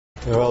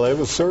Well, it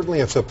was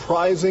certainly a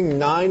surprising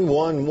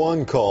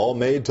 911 call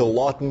made to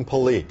Lawton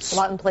police.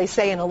 Lawton police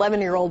say an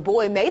 11-year-old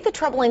boy made the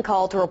troubling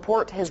call to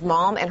report his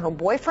mom and her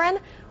boyfriend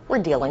were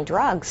dealing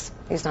drugs.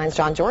 News 9's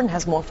John Jordan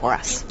has more for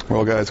us.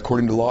 Well, guys,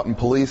 according to Lawton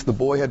police, the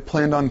boy had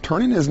planned on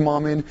turning his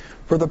mom in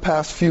for the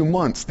past few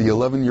months. The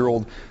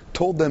 11-year-old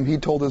told them he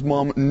told his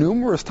mom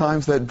numerous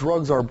times that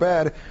drugs are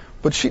bad,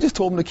 but she just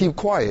told him to keep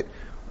quiet,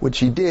 which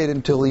he did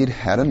until he'd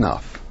had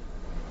enough.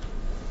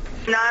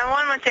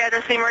 911, what's the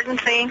address of the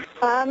emergency?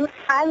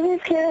 I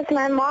live here with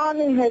my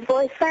mom and her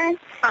boyfriend.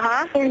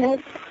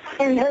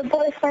 And her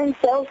boyfriend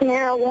sells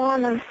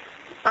marijuana.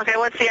 Okay,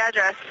 what's the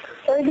address?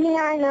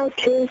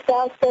 3902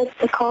 Southwest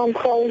Pecan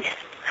Place.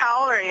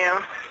 How old are you?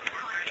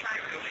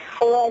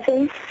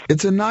 11.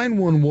 It's a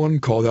 911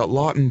 call that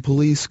Lawton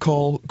police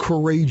call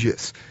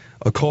courageous.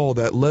 A call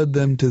that led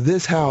them to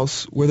this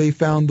house where they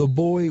found the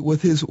boy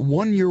with his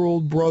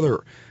 1-year-old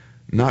brother.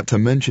 Not to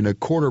mention a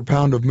quarter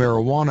pound of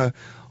marijuana,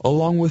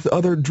 along with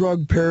other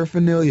drug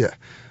paraphernalia.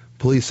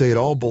 Police say it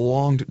all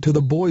belonged to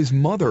the boy's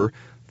mother,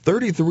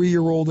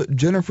 33-year-old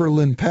Jennifer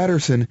Lynn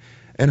Patterson,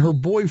 and her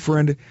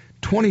boyfriend,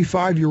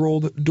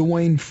 25-year-old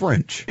Dwayne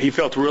French. He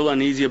felt real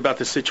uneasy about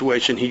the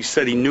situation. He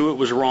said he knew it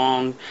was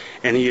wrong,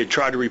 and he had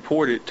tried to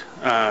report it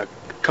a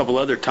couple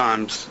other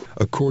times.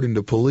 According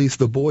to police,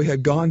 the boy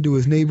had gone to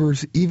his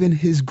neighbors, even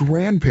his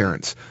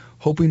grandparents,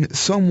 hoping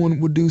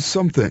someone would do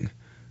something.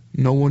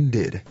 No one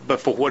did.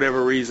 But for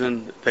whatever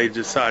reason, they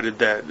decided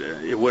that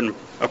it wasn't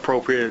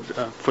appropriate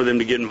for them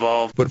to get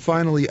involved. But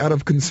finally, out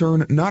of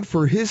concern not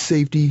for his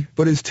safety,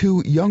 but his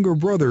 2 younger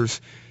brothers,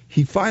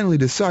 he finally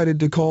decided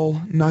to call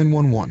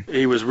 911.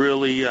 He was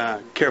really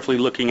carefully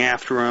looking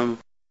after him.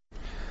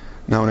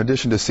 Now, in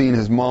addition to seeing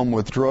his mom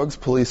with drugs,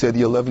 police say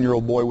the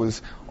 11-year-old boy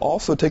was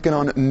also taking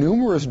on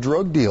numerous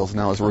drug deals.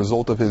 Now, as a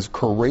result of his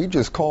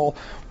courageous call,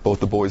 both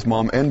the boy's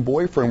mom and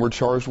boyfriend were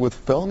charged with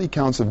felony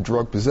counts of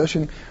drug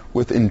possession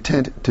with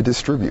intent to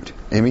distribute.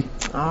 Amy?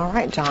 All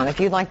right, John, if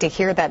you'd like to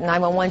hear that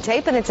 911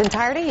 tape in its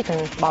entirety, you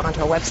can log on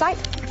to our website,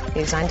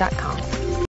 news9.com.